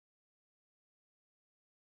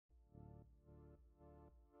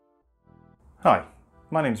Hi,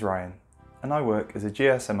 my name's Ryan and I work as a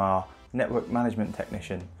GSMR Network Management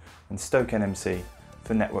Technician in Stoke NMC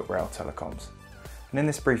for Network Rail Telecoms. And in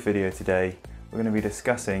this brief video today, we're going to be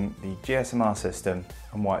discussing the GSMR system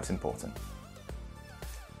and why it's important.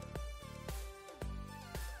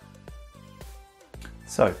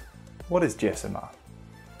 So, what is GSMR?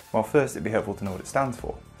 Well, first it'd be helpful to know what it stands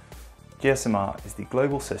for. GSMR is the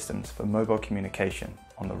Global Systems for Mobile Communication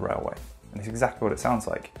on the Railway, and it's exactly what it sounds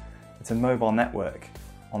like. It's a mobile network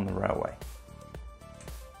on the railway.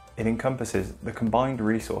 It encompasses the combined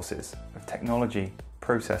resources of technology,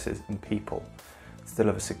 processes and people to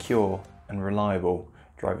deliver secure and reliable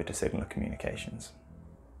driver-to-signaller communications.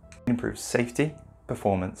 It improves safety,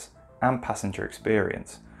 performance and passenger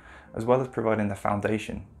experience, as well as providing the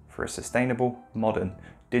foundation for a sustainable, modern,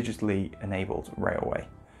 digitally enabled railway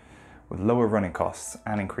with lower running costs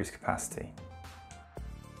and increased capacity.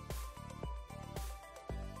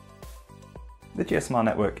 The GSMR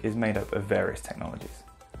network is made up of various technologies.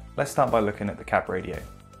 Let's start by looking at the cab radio.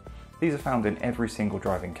 These are found in every single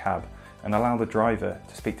driving cab and allow the driver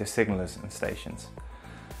to speak to signallers and stations.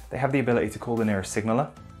 They have the ability to call the nearest signaller,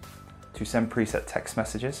 to send preset text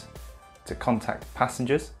messages, to contact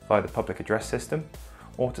passengers via the public address system,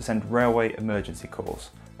 or to send railway emergency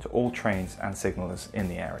calls to all trains and signallers in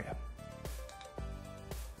the area.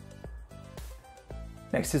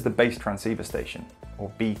 Next is the base transceiver station, or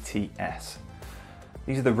BTS.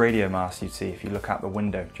 These are the radio masts you'd see if you look out the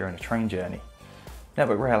window during a train journey.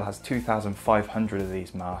 Network Rail has 2,500 of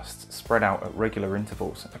these masts spread out at regular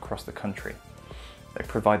intervals across the country. They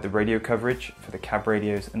provide the radio coverage for the cab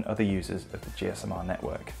radios and other users of the GSMR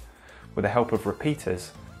network. With the help of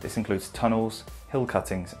repeaters, this includes tunnels, hill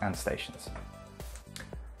cuttings and stations.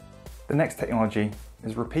 The next technology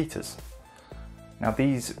is repeaters. Now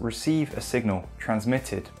these receive a signal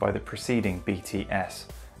transmitted by the preceding BTS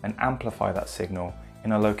and amplify that signal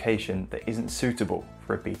in a location that isn't suitable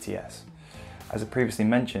for a BTS. As I previously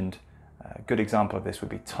mentioned, a good example of this would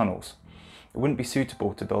be tunnels. It wouldn't be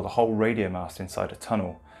suitable to build a whole radio mast inside a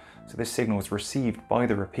tunnel, so this signal is received by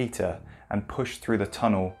the repeater and pushed through the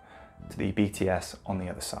tunnel to the BTS on the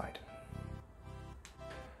other side.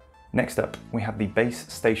 Next up, we have the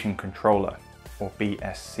Base Station Controller, or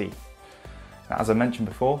BSC. Now, as I mentioned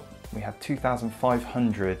before, we have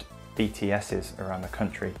 2,500 BTSs around the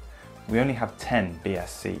country. We only have 10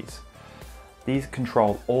 BSCs. These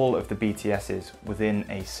control all of the BTSs within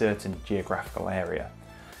a certain geographical area.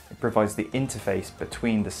 It provides the interface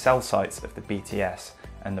between the cell sites of the BTS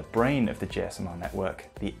and the brain of the GSMR network,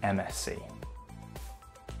 the MSC.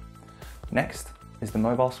 Next is the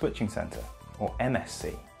Mobile Switching Center, or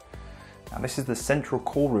MSC. Now this is the central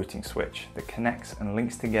call routing switch that connects and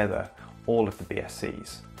links together all of the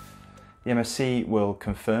BSCs. The MSC will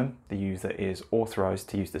confirm the user is authorized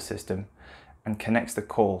to use the system and connects the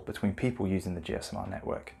call between people using the GSMR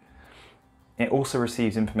network. It also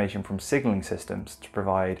receives information from signaling systems to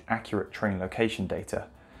provide accurate train location data.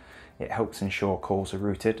 It helps ensure calls are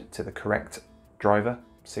routed to the correct driver,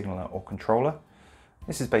 signaller or controller.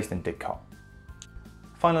 This is based in Didcot.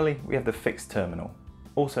 Finally, we have the fixed terminal,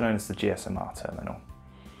 also known as the GSMR terminal.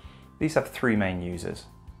 These have three main users: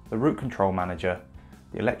 the route control manager,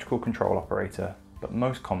 the electrical control operator, but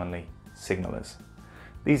most commonly, signallers.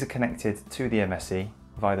 These are connected to the MSC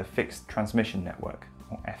via the Fixed Transmission Network,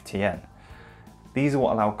 or FTN. These are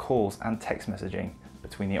what allow calls and text messaging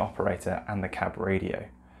between the operator and the cab radio.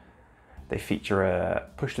 They feature a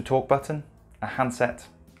push-to-talk button, a handset,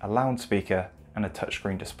 a loudspeaker, and a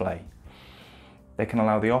touchscreen display. They can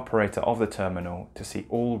allow the operator of the terminal to see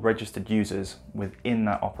all registered users within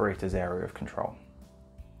that operator's area of control.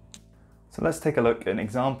 So let's take a look at an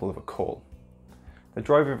example of a call. The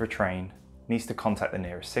driver of a train needs to contact the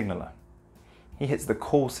nearest signaller. He hits the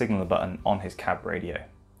call signaller button on his cab radio.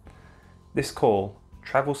 This call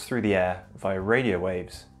travels through the air via radio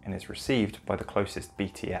waves and is received by the closest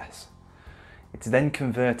BTS. It's then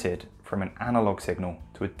converted from an analog signal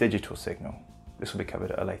to a digital signal. This will be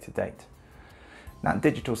covered at a later date. That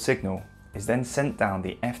digital signal is then sent down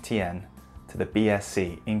the FTN to the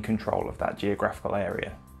BSC in control of that geographical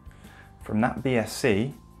area. From that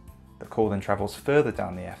BSC, the call then travels further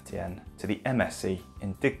down the FTN to the MSC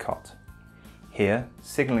in Didcot. Here,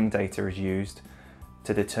 signalling data is used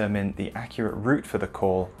to determine the accurate route for the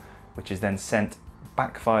call, which is then sent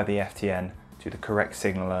back via the FTN to the correct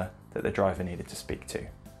signaller that the driver needed to speak to.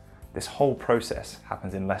 This whole process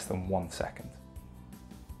happens in less than 1 second.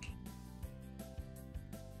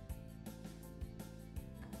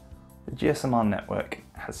 The GSMR network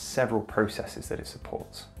has several processes that it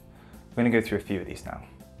supports. We're going to go through a few of these now.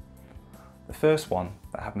 The first one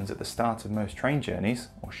that happens at the start of most train journeys,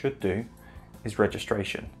 or should do, is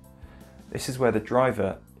registration. This is where the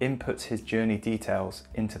driver inputs his journey details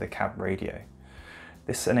into the cab radio.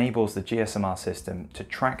 This enables the GSMR system to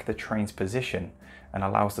track the train's position and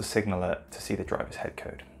allows the signaller to see the driver's head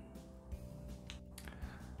code.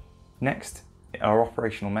 Next are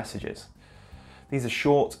operational messages. These are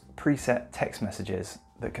short, preset text messages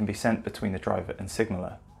that can be sent between the driver and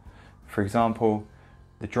signaller. For example,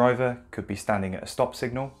 the driver could be standing at a stop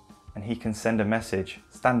signal and he can send a message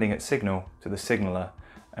standing at signal to the signaller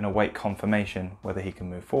and await confirmation whether he can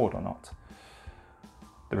move forward or not.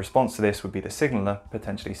 The response to this would be the signaller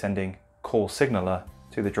potentially sending call signaller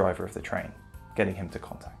to the driver of the train, getting him to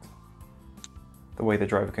contact. The way the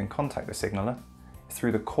driver can contact the signaller is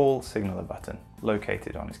through the call signaller button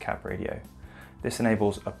located on his cab radio. This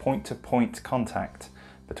enables a point-to-point contact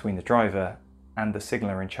between the driver and the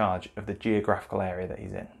signaller in charge of the geographical area that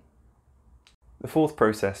he's in. The fourth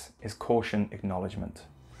process is caution acknowledgement.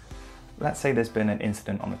 Let's say there's been an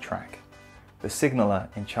incident on the track. The signaller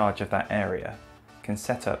in charge of that area can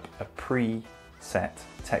set up a pre-set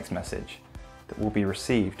text message that will be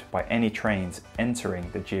received by any trains entering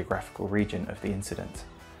the geographical region of the incident.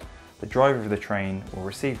 The driver of the train will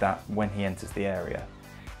receive that when he enters the area.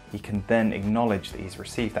 He can then acknowledge that he's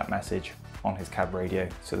received that message on his cab radio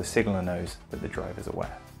so the signaller knows that the driver is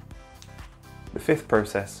aware. The fifth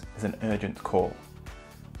process is an urgent call.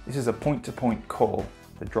 This is a point-to-point call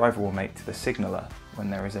the driver will make to the signaller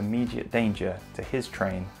when there is immediate danger to his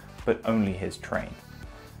train, but only his train.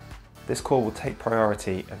 This call will take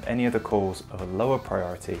priority of any other calls of a lower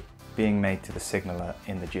priority being made to the signaller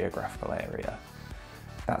in the geographical area.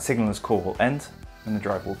 That signaller's call will end and the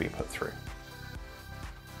driver will be put through.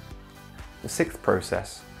 The sixth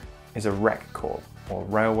process is a REC call, or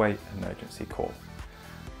Railway Emergency Call.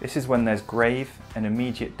 This is when there's grave and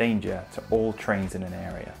immediate danger to all trains in an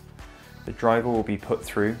area. The driver will be put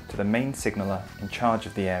through to the main signaller in charge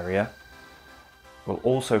of the area, will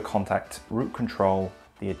also contact route control,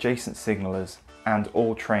 the adjacent signallers and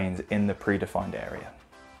all trains in the predefined area.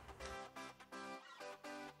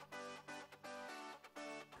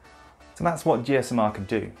 So that's what GSMR can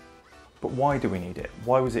do. But why do we need it?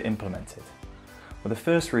 Why was it implemented? Well, the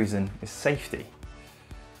first reason is safety.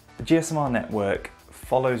 The GSMR network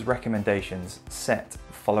follows recommendations set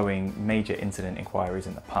following major incident inquiries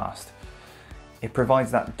in the past. It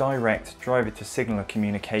provides that direct driver-to-signaller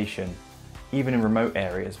communication, even in remote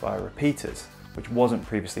areas via repeaters, which wasn't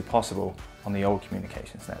previously possible on the old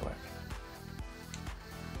communications network.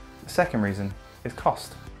 The second reason is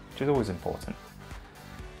cost, which is always important.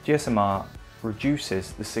 GSMR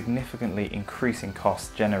reduces the significantly increasing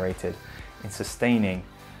costs generated in sustaining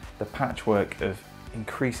the patchwork of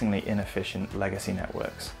increasingly inefficient legacy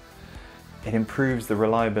networks. It improves the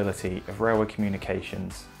reliability of railway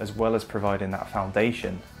communications as well as providing that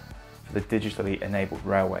foundation for the digitally enabled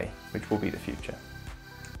railway, which will be the future.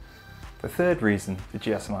 The third reason the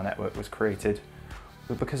GSMR network was created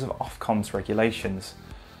was because of Ofcom's regulations.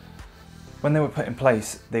 When they were put in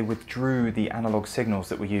place, they withdrew the analog signals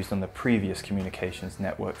that were used on the previous communications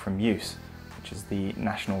network from use, which is the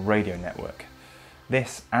National Radio Network.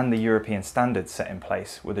 This and the European standards set in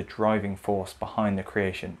place were the driving force behind the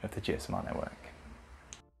creation of the GSMR network.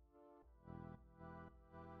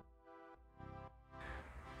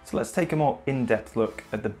 So let's take a more in-depth look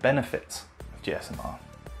at the benefits of GSMR.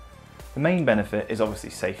 The main benefit is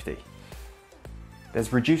obviously safety.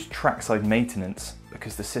 There's reduced trackside maintenance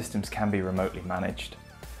because the systems can be remotely managed.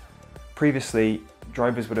 Previously,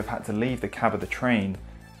 drivers would have had to leave the cab of the train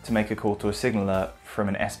to make a call to a signaller from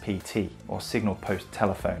an SPT, or signal post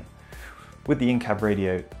telephone. With the in-cab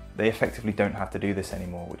radio, they effectively don't have to do this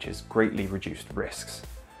anymore, which has greatly reduced risks.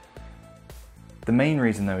 The main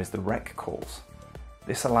reason though is the REC calls.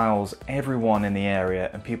 This allows everyone in the area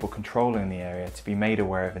and people controlling the area to be made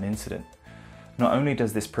aware of an incident. Not only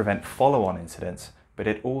does this prevent follow-on incidents, but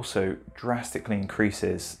it also drastically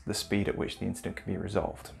increases the speed at which the incident can be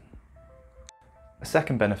resolved. A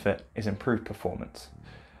second benefit is improved performance.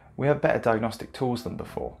 We have better diagnostic tools than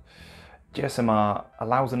before. GSMR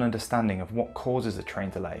allows an understanding of what causes a train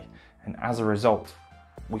delay, and as a result,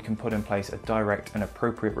 we can put in place a direct and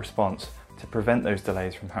appropriate response to prevent those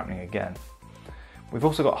delays from happening again. We've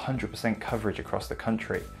also got 100% coverage across the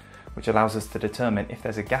country, which allows us to determine if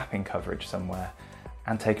there's a gap in coverage somewhere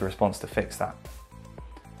and take a response to fix that.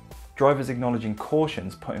 Drivers acknowledging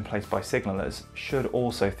cautions put in place by signallers should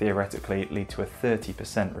also theoretically lead to a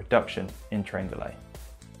 30% reduction in train delay.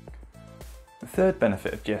 The third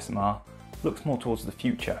benefit of GSMR looks more towards the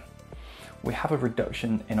future. We have a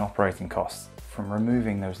reduction in operating costs from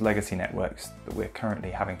removing those legacy networks that we're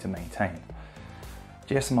currently having to maintain.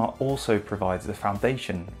 GSMR also provides the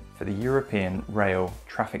foundation for the European Rail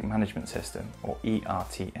Traffic Management System, or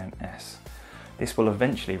ERTMS. This will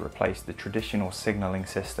eventually replace the traditional signalling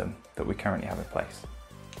system that we currently have in place.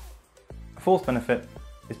 A fourth benefit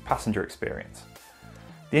is passenger experience.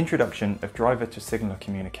 The introduction of driver-to-signaller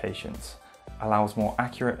communications allows more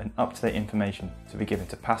accurate and up-to-date information to be given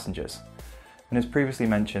to passengers. And as previously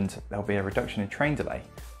mentioned, there'll be a reduction in train delay,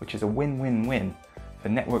 which is a win-win-win for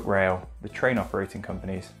Network Rail, the train operating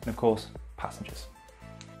companies, and of course, passengers.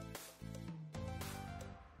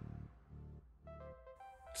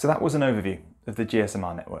 So that was an overview of the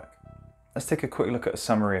GSMR network. Let's take a quick look at a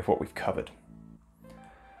summary of what we've covered.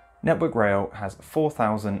 Network Rail has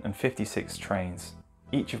 4,056 trains,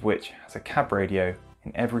 each of which has a cab radio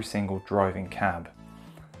in every single driving cab.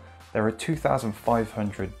 There are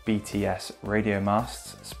 2,500 BTS radio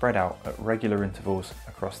masts spread out at regular intervals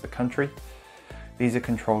across the country. These are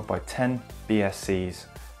controlled by 10 BSCs,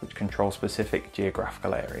 which control specific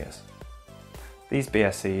geographical areas. These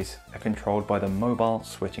BSCs are controlled by the Mobile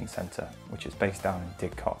Switching Centre, which is based down in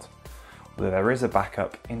Didcot, although there is a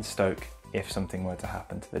backup in Stoke if something were to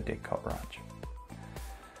happen to the Didcot branch.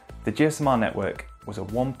 The GSMR network was a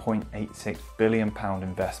 £1.86 billion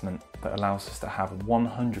investment that allows us to have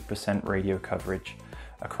 100% radio coverage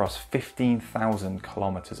across 15,000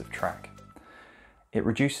 kilometres of track. It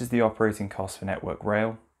reduces the operating costs for Network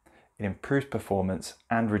Rail, it improves performance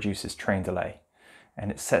and reduces train delay,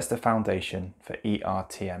 and it sets the foundation for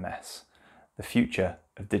ERTMS, the future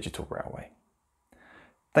of digital railway.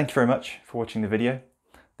 Thank you very much for watching the video.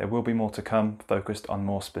 There will be more to come focused on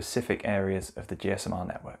more specific areas of the GSMR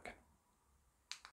network.